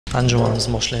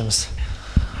Anjumanimizni boshlaymiz.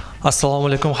 Assalomu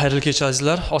alaykum, xayrli kecha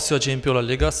azizlar. Osiyo Chempionlar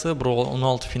Ligasi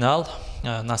 1/16 final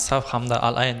Nasaf hamda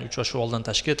Al-Ayn uchrashuvi oldidan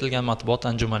tashkil etilgan matbuot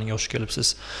anjumaniga xush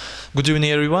kelibsiz. Good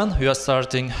evening everyone. We are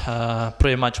starting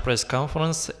pre-match press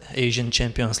conference Asian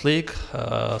Champions League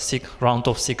round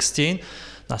of 16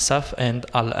 Nasaf and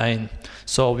Al-Ayn.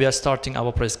 So we are starting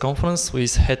our press conference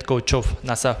with head coach of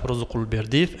Nasaf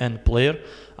and player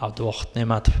Abduvohid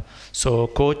Ne'matov. So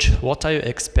coach, what are you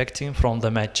expecting from the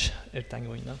match? Ertangi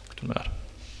o'yindan kutilmalar.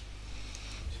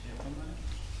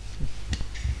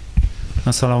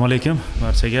 Assalomu alaykum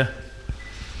barchaga.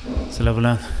 Sizlar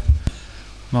bilan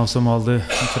mavsum oldi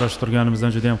uchrashib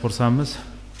turganimizdan juda ham xursandmiz.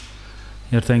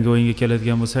 Ertangi o'yinga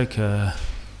keladigan bo'lsak,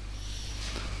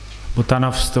 bu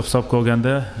tanaffusni hisobga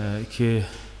olganda ikki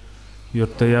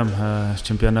yurtda ham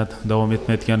chempionat davom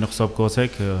etmayotganini hisobga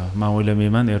olsak, men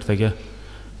o'ylamayman ertaga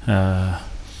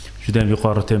juda ham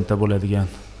yuqori tempda bo'ladigan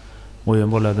o'yin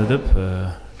bo'ladi deb,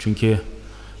 chunki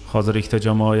hozir ikkita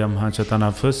jamoa ham ancha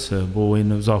tanaffus, bu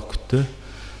o'yinni uzoq kutdi.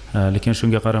 Lekin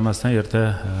shunga qaramasdan erta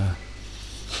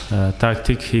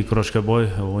taktik, kurashga boy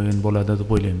o'yin bo'ladi deb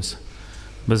o'ylaymiz.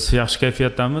 Biz yaxshi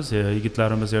kayfiyatdamiz,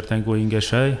 yigitlarimiz ertangi o'yinga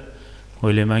shay.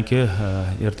 O'ylaymanki,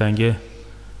 ertangi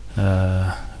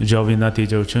ijobiy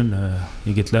natija uchun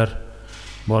yigitlar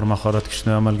bor mahorat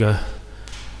kuchni amalga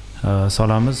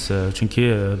solamiz, chunki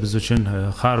biz uchun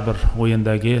har bir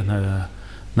o'yindagi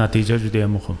natija juda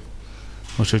ham muhim.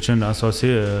 O'sha uchun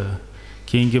asosiy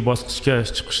keyingi bosqichga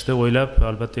chiqishda o'ylab,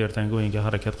 albatta ertangi o'yinga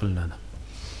harakat qilinadi.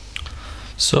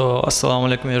 So, assalamu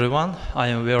alaikum everyone. I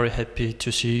am very happy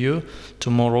to see you.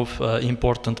 Tomorrow,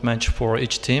 important match for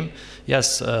each team.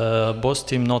 Yes, both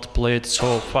team not played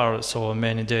so far, so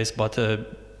many days, but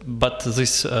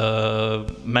this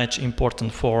match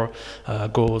important for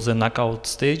go the knockout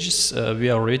stages. We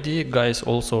are ready, guys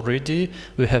also ready.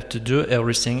 We have to do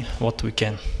everything what we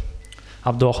can.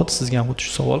 Abduvohid, sizga ham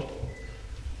o'tish savol.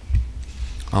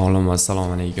 Avvalambor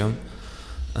assalomu alaykum.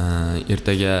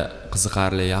 Ertaga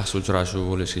qiziqarli, yaxshi uchrashuv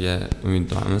bo'lishiga umid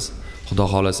qilamiz. Xudo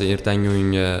xolasa ertangi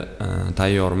o'yinga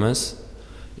tayyormiz.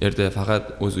 Ertaga faqat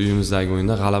o'z uyimizdagi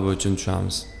o'yinda g'alaba uchun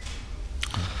tushamiz.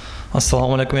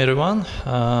 Assalamu alaikum everyone.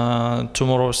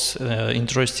 Tomorrow's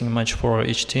interesting match for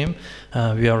each team.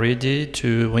 We are ready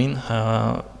to win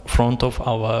front of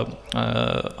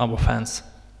our fans.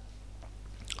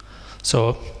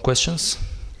 So, questions?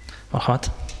 Ahmad.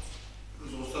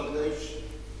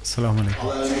 Assalomu alaykum.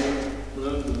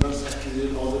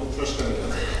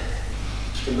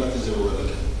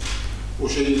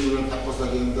 O'sha yil bilan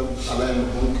taqqoslaganda Al-Ayn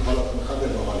holatini qanday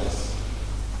baholaysiz?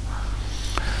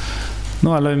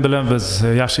 Al-Ayn bilan biz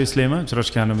yaxshi eslayman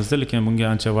uchrashganimizda, lekin bunga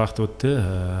ancha vaqt o'tdi.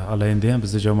 Al-Aynda ham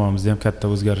bizning jamoamizda ham katta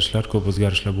o'zgarishlar, ko'p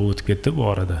o'zgarishlar bo'lib o'tib ketdi bu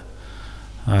orada.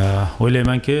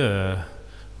 O'ylaymanki,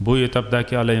 bu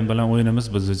etapdagi Al-Ayn bilan o'yinimiz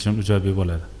biz uchun ijobiy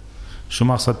bo'ladi. Shu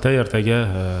maqsadda ertaga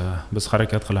biz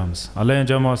harakat qilamiz. Al-Ayn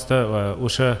jamoasida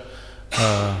o'sha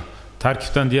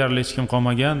tarkibdan deyarli hech kim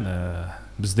qolmagan.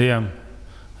 Bizda ham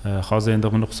hozir endi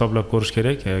buni hisoblab ko'rish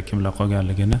kerak kimlar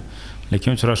qolganligini.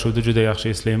 Lekin uchrashuvni juda yaxshi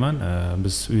eslayman.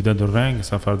 Biz uyda durang,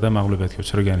 safarda mag'lubiyatga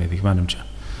uchragan edik menimcha.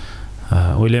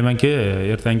 O'ylaymanki,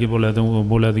 ertangi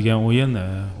bo'ladigan o'yin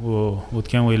u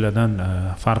o'tgan o'yinlardan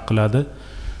farq qiladi.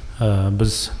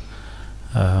 Biz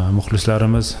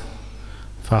muxlislarimiz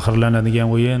faxrlanadigan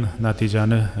o'yin,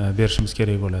 natijani berishimiz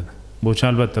kerak bo'ladi. Bu uchun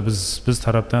albatta biz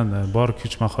tarafdan bor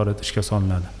kuch mahorat ishga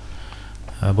solinadi.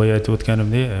 Boya aytib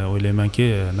o'tganimdek, o'ylaymanki,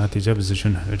 natija biz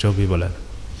uchun ijobiy bo'ladi.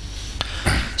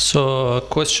 So,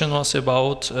 question was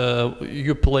about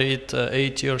you played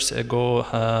 8 years ago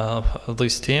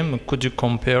this team. Could you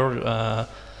compare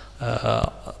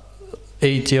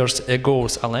 8 years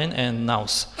ago's Al-Ayn and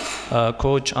now's?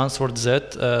 Coach answered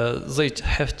that they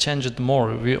have changed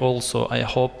more. We also, I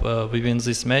hope, we win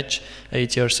this match.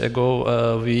 8 years ago,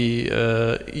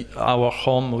 our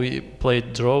home we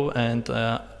played draw, and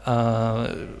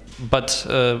but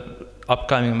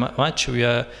upcoming match we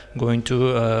are going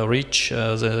to reach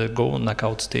the goal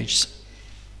knockout stages.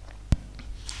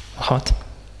 Ahmad.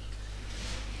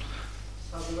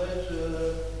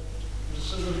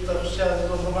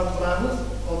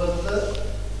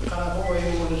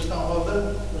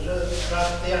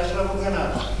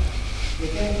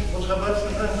 Lekin bu xabar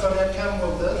sizdan imkoniyat kam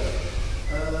bo'ldi.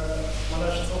 Mana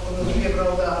shu 9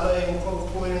 fevralda Al-Ayn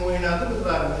o'yin o'ynadi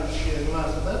bizlarimiz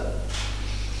nimasida.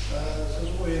 Siz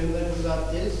o'yinda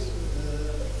kuzatdingiz.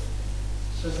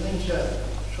 Sizningcha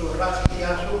shu raqibni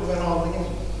yaxshi o'rgana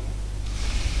oldingizmi?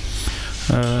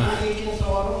 Ikkinchi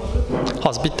savolim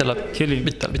hozir bittalab keling,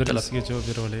 bittalabga javob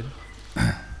bera olaylik.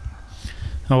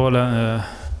 Avvalo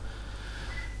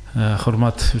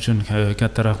hurmat uchun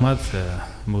katta rahmat.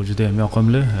 Bu juda ham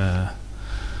yoqimli.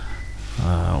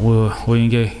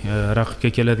 O'yinga raqibga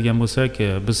keladigan bo'lsak,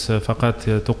 biz faqat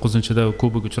 9-da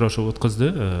kubok uchrashuv o'tkazdi.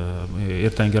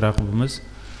 Ertangi raqibimiz.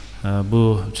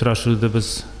 Bu uchrashuvda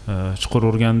biz chuqur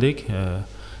o'rgandik.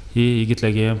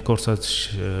 Yigitlarga ham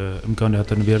ko'rsatish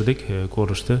imkoniyatini berdik,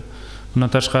 ko'rishdi. Bundan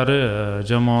tashqari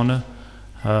jamoani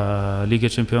Liga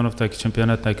Chempionovdagi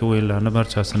chempionatdagi o'yinlarni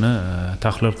barchasini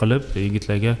tahlil qilib,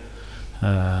 yigitlarga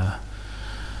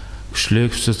kuchli,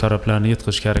 kuchsiz taraflarni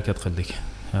yetkazishga harakat qildik.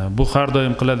 Bu har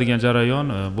doim qiladigan jarayon,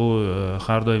 bu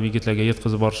har doim yigitlarga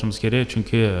yetkazib borishimiz kerak,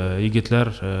 chunki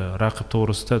yigitlar raqib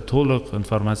to'g'risida to'liq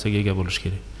informatsiyaga ega bo'lish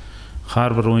kerak.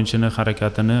 Har bir o'yinchini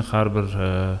harakatini, har bir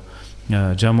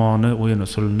jamoani o'yin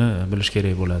usulini bilish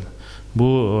kerak bo'ladi. Bu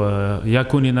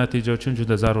yakuniy natija uchun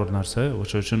juda zarur narsa.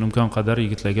 O'sha uchun imkon qadar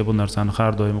yigitlarga bu narsani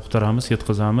har doim uqtiramiz,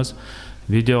 yetkazamiz.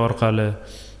 Video orqali,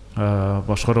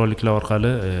 boshqa roliklar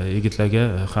orqali yigitlarga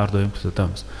har doim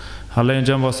kuzatamiz. Al-Ayn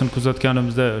jamoasini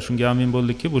kuzatganimizda shunga amin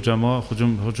bo'ldikki, bu jamoa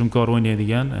hujumkor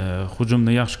o'ynaydigan,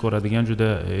 hujumni yaxshi ko'radigan juda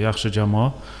yaxshi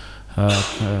jamoa.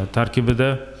 Tarkibida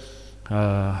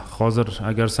hozir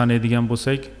agar sanaydigan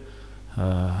bo'lsak,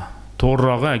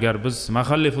 to'g'rirog'i agar biz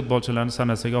mahalliy futbolchilarni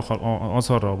sanasak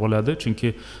osonroq bo'ladi,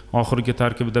 chunki oxirgi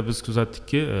tarkibida biz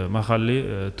kuzatdikki,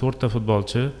 mahalliy 4 ta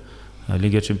futbolchi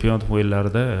Liga Chempionat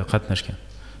o'yinlarida qatnashgan.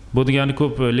 Bu degani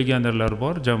ko'p legionerlar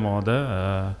bor jamoada.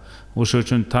 O'sha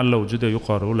uchun tanlov juda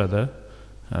yuqori bo'ladi.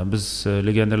 Biz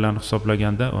legionerlarni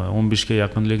hisoblaganda 15 ga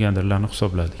yaqin legionerlarni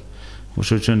hisobladik.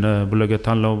 O'sha uchun bularga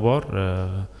tanlov bor.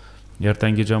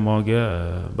 Ertangi jamoaga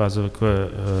ba'zi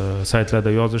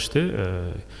saytlarda yozishdi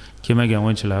kelmagan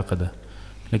o'yinchilar haqida.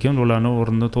 Lekin ularning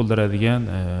o'rnini to'ldiradigan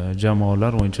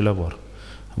jamoalar, o'yinchilar bor.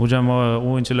 Bu jamoa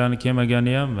o'yinchilarni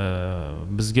kelmagani ham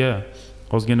bizga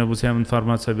ozgina bo'lsa ham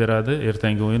informatsiya beradi,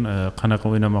 ertangi o'yin qanaqa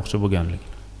o'ynamoqchi bo'lganligi.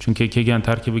 Chunki kelgan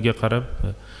tarkibiga qarab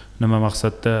nima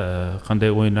maqsadda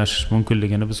qanday o'ynash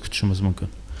mumkinligini biz kutishimiz mumkin.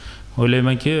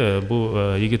 O'ylaymanki, bu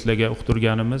yigitlarga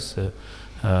uqtirganimiz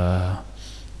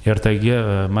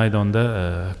ertaga maydonda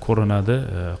ko'rinadi,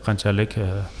 qanchalik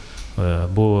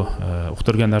bu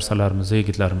uqtirgan narsalarimizni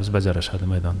yigitlarimiz bajarishadi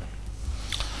maydonda.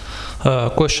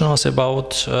 Question was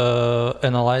about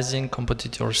analyzing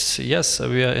competitors. Yes,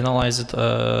 we are analyzed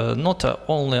not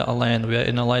only Al-Ayn, we are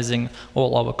analyzing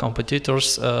all our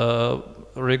competitors.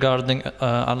 Regarding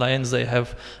Al-Ayn, they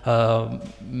have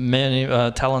many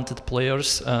talented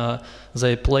players.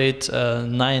 They played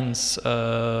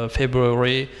 9th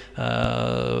February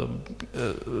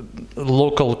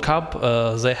local cup.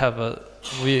 They have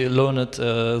we learned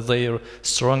their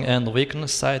strong and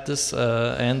weakness sides,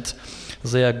 and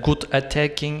they are good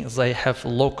attacking. They have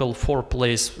local 4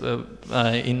 players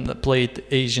in played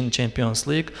Asian Champions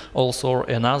League, also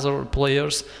another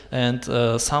players, and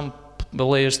some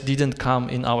players didn't come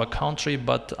in our country,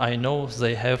 but I know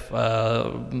they have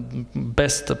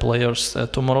best players.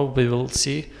 Tomorrow we will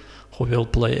see who will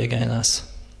play against us.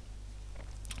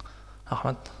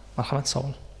 Ahmed,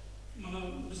 savol.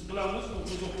 Biz bilamiz,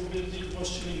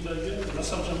 boshchiligidagi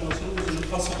Nasaf jamoasining o'zining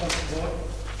falsafasi bor,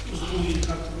 o'zining o'yin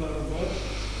tartiblari bor.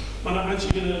 Mana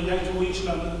anchagina yangi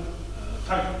o'yinchilarni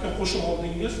tarkibga qo'shib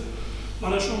oldingiz.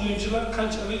 Mana shu o'yinchilar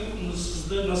qanchalik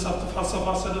sizda Nasafning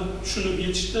falsafasini tushunib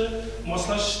yetishdi,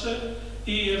 moslashishdi,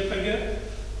 ertaga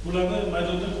bularni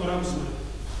maydonda ko'ramizmi?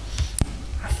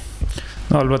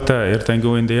 Albatta, ertangi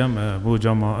o'yinda ham bu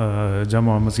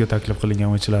jamoamizga taklif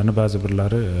qilingan o'yinchilarni ba'zi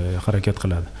birlari harakat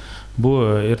qiladi. Bu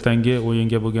ertangi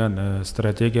o'yinga bo'lgan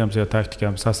strategiyamiz va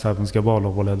taktikamiz, sostavimizga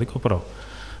bog'liq bo'ladi ko'proq.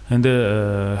 Endi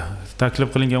taklif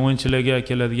qilingan o'yinchilarga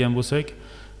keladigan bo'lsak,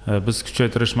 biz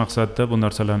kuchaytirish maqsadida bu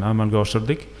narsalarni amalga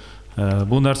oshirdik.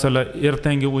 Bu narsalar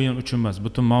ertangi o'yin uchun emas,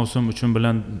 butun mavsum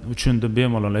uchun deb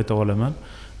bemalol ayta olaman.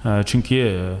 Chunki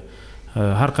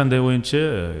har qanday o'yinchi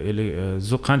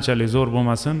qanchalik zo'r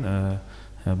bo'lmasin,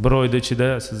 bir oyda ichida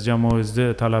siz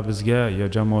jamoangizni talabingizga yo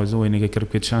jamoangizni o'yiniga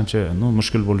kirib ketish ancha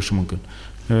mushkul bo'lishi mumkin.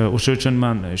 O'sha uchun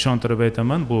men ishontirib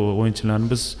aytaman, bu o'yinchilarni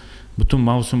biz butun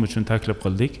mavsum uchun taklif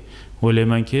qildik.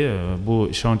 O'ylaymanki, bu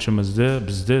ishonchimizni,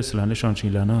 bizni sizlarning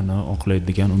ishonchinglarni oqlaydi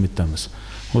degan umiddamiz.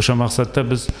 O'sha maqsadda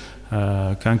biz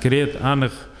konkret,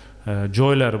 aniq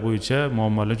joylar bo'yicha,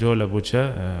 muammoli joylar bo'yicha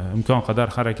imkon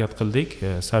qadar harakat qildik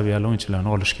saviyali o'yinchilarni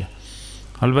olishga.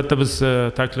 Albatta biz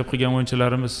taklif qilgan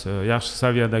o'yinchilarimiz yaxshi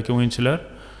saviyadagi o'yinchilar,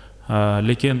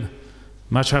 lekin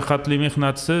mashaqqatli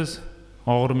mehnatsiz,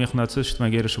 og'ir mehnatsiz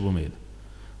ijtimoiy erishib bo'lmaydi.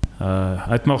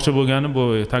 Aytmoqchi bo'lgani, bu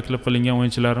taklif qilingan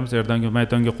o'yinchilarimiz ertangi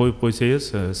maydonga qo'yib qo'ysangiz,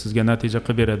 sizga natija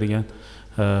qilib beradigan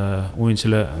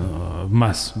o'yinchilar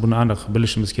emas. Buni aniq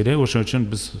bilishimiz kerak. O'sha uchun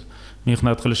biz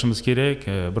mehnat qilishimiz kerak,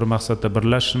 bir maqsadda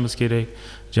birlashishimiz kerak,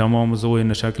 jamoamiz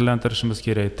o'yinini shakllantirishimiz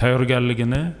kerak.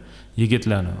 Tayyorgarligini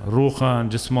yigitlarni ruhan,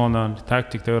 jismonan,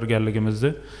 taktik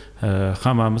tayyorgarligimizni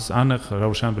hammamiz aniq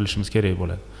ravshan bilishimiz kerak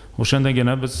bo'ladi.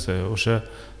 O'shandagina biz o'sha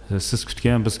siz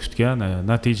kutgan, biz kutgan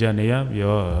natijani ham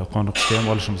yo qoniqishni ham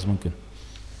olishimiz mumkin.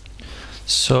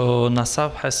 So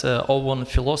Nasaf has a own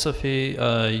philosophy.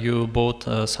 You bought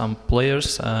some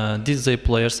players. Did the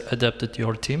players adapted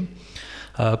your team?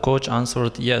 Coach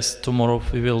answered, yes. Tomorrow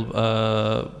we will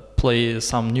play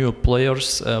some new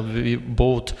players. We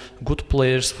bought good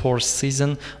players for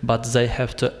season, but they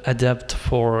have to adapt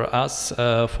for us,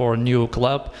 for new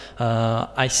club.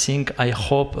 I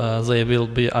hope they will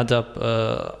be adapt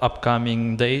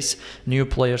upcoming days. New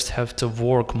players have to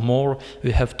work more.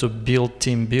 We have to build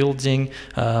team building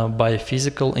by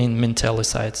physical and mental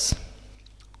sides.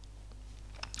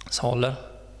 Savollar?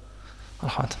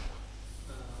 Rahmat.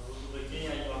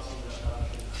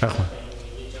 Rahmat.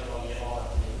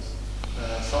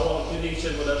 Savol quyidagicha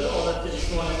bo'ladi. Odatda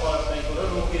jismoniy holatdan ko'ra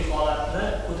ruhiy holatni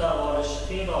ko'tarib olish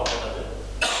qiyinroq bo'ladi.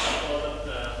 Hozir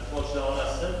futbolchilar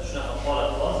orasida shunaqa holat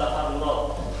bor. Zafar Murod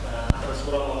haqida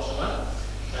so'ramoqchiman.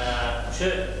 O'sha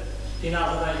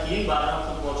finaldan keyin ba'zan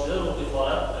futbolchilar ruhiy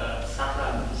holat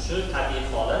saqlanib turishi tabiiy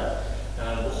holat.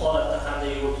 Bu holatda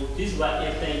qanday yo'l tutdingiz va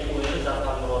ertangi o'yinda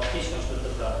Zafar Murodga ishonch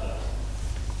bildirdingizmi?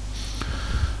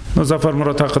 Zafar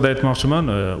Murod haqida aytmoqchiman.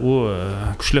 U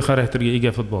kuchli xarakterga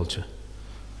ega futbolchi.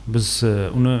 Biz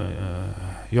uni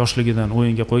yoshligidan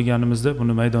o'yinga qo'yganimizda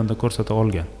buni maydonda ko'rsata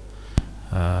olgan.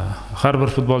 Har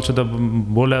bir futbolchida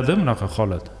bo'ladi bunaqa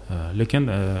holat. Lekin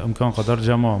imkon qadar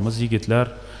jamoamiz, yigitlar,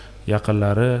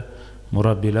 yaqinlari,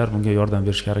 murabbiylar bunga yordam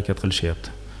berishga harakat qilishyapti.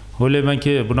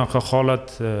 O'ylaymanki, bunaqa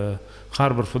holat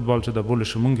har bir futbolchida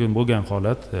bo'lishi mumkin bo'lgan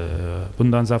holat.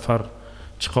 Bundan Zafar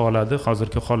chiqa oladi.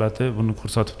 Hozirgi holati buni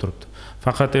ko'rsatib turibdi.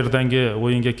 Faqat ertangi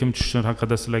o'yinga kim tushishi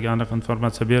haqida sizlarga aniq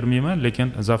informatsiya bermayman, lekin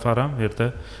Zafar ham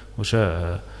erta o'sha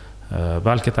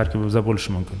balki tarkibimizda bo'lishi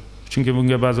mumkin. Chunki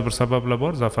bunga ba'zi bir sabablar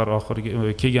bor. Zafar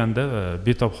oxirgi kelganda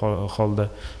betob holda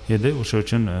edi. O'sha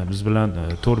uchun biz bilan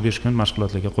 4-5 kun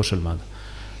mashg'ulotlarga qo'shilmadi.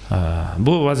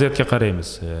 Bu vaziyatga qaraymiz.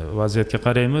 Vaziyatga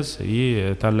qaraymiz,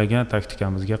 tanlagan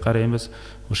taktikamizga qaraymiz.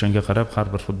 O'shanga qarab har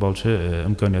bir futbolchi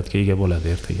imkoniyatga ega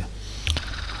bo'ladi ertaga.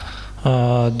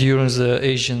 During the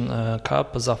Asian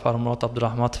Cup, Zafar Murod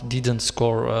Abdurahmatov didn't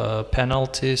score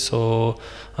penalty. So,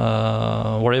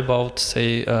 what about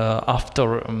after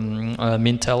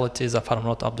mentality, Zafar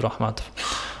Murod Abdurahmatov?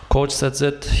 Coach said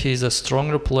that he's a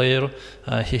stronger player.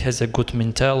 He has a good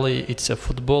mentality. It's a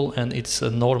football and it's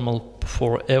normal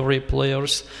for every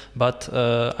players. But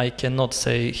I cannot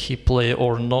say he play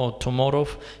or no tomorrow.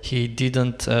 He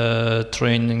didn't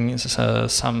training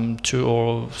some 2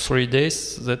 or 3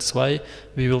 days. That's why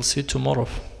we will see tomorrow.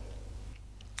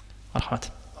 Ahad.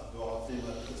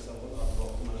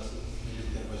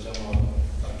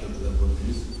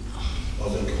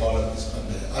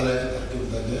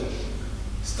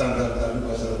 Standartlarni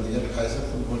bajaradigan qaysi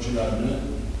futbolchilarni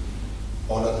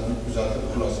holatini kuzatib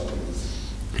xulosa qildingiz?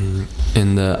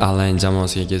 Endi Al-Ayn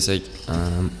jamoasiga kelsak,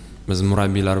 biz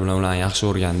murabbiylar bilan ularni yaxshi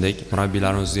o'rgandik.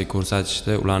 Murabbiylarimiz bizga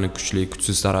ko'rsatishdi, ularni kuchli,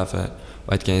 kuchsiz tarafi,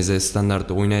 aytganingizdek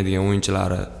standartda o'ynaydigan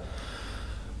o'yinchilari,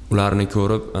 ularni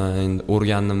ko'rib, endi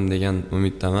o'rgandim degan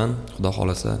umiddaman. Xudo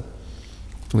xolasa,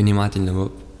 vнимательный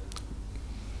bo'lib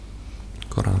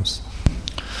ko'ramiz.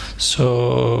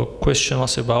 So, question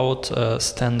was about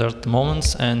standard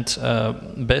moments and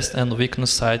best and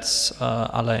weakness sides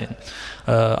Al-Ayn.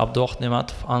 Abdullah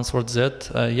Nematov answered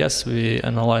that yes, we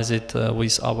analyze it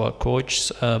with our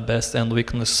coach. Best and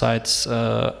weakness sides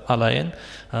Al-Ayn.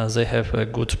 They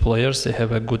have good players. They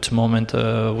have a good moment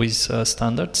with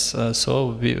standards.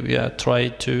 So we try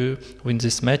to win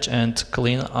this match and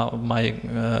clean up my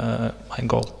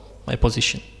goal, my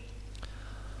position.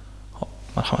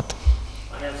 Marhamat.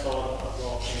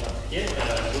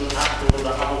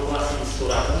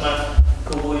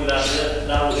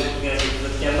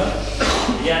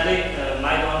 Ya'ni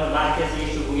maydonni markaziy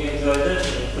shu bo'lgan joyda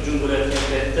hujum bo'layotgan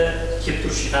paytda kelib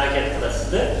turishga harakat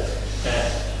qilasizda.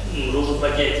 Ro'zib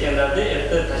aka aytganlaridek,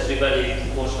 erta tajribali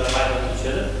futbolchilar maydonga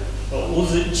tushadi.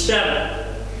 O'zi ichdan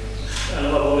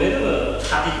nima bo'lmaydimi?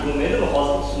 Hadid bo'lmaydimi?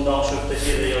 Hozir ustidan oshirib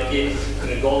tashlaydi yoki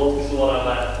gol o'tkazib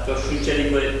olaman yo shunchalik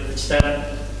bir ichdan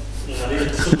nima deydi,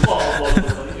 qisqoq bo'ladi.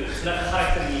 Shunaqa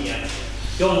xarakterga ega.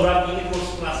 Yo murabbiyni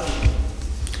ko'rsatmasin.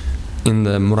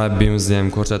 Endi murabbiyimizni ham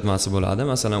ko'rsatmasi bo'ladi.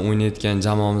 Masalan, o'ynayotgan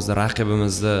jamoamizda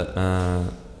raqibimizni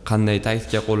qanday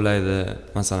taktika qo'llaydi,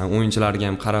 masalan, o'yinchilarga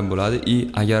ham qarab bo'ladi.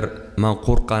 Agar men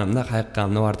qo'rqqanimda,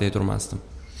 hayiqqanimda vartay turmasdim.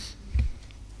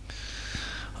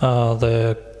 The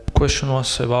question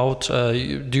was about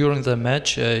during the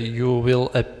match you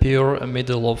will appear in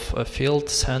middle of a field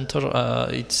center.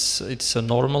 It's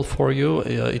normal for you.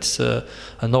 It's a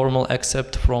normal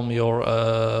accept from your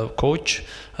coach.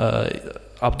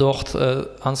 Abdocht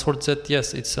answered that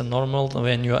yes, it's a normal.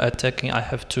 When you are attacking, I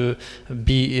have to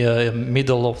be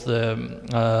middle of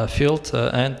the field,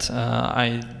 and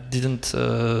I didn't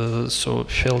so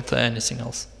felt anything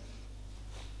else.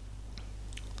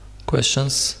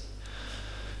 Questions?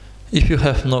 If you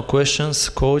have no questions,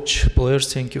 coach,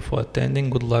 players, thank you for attending.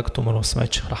 Good luck tomorrow's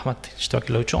match. Rahmat.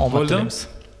 ishtirokchilar uchun omad tilaymiz.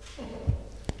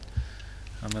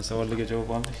 Hamma savollarga javob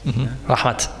oldik.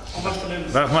 Rahmat.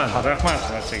 Rahmat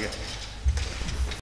barchaga.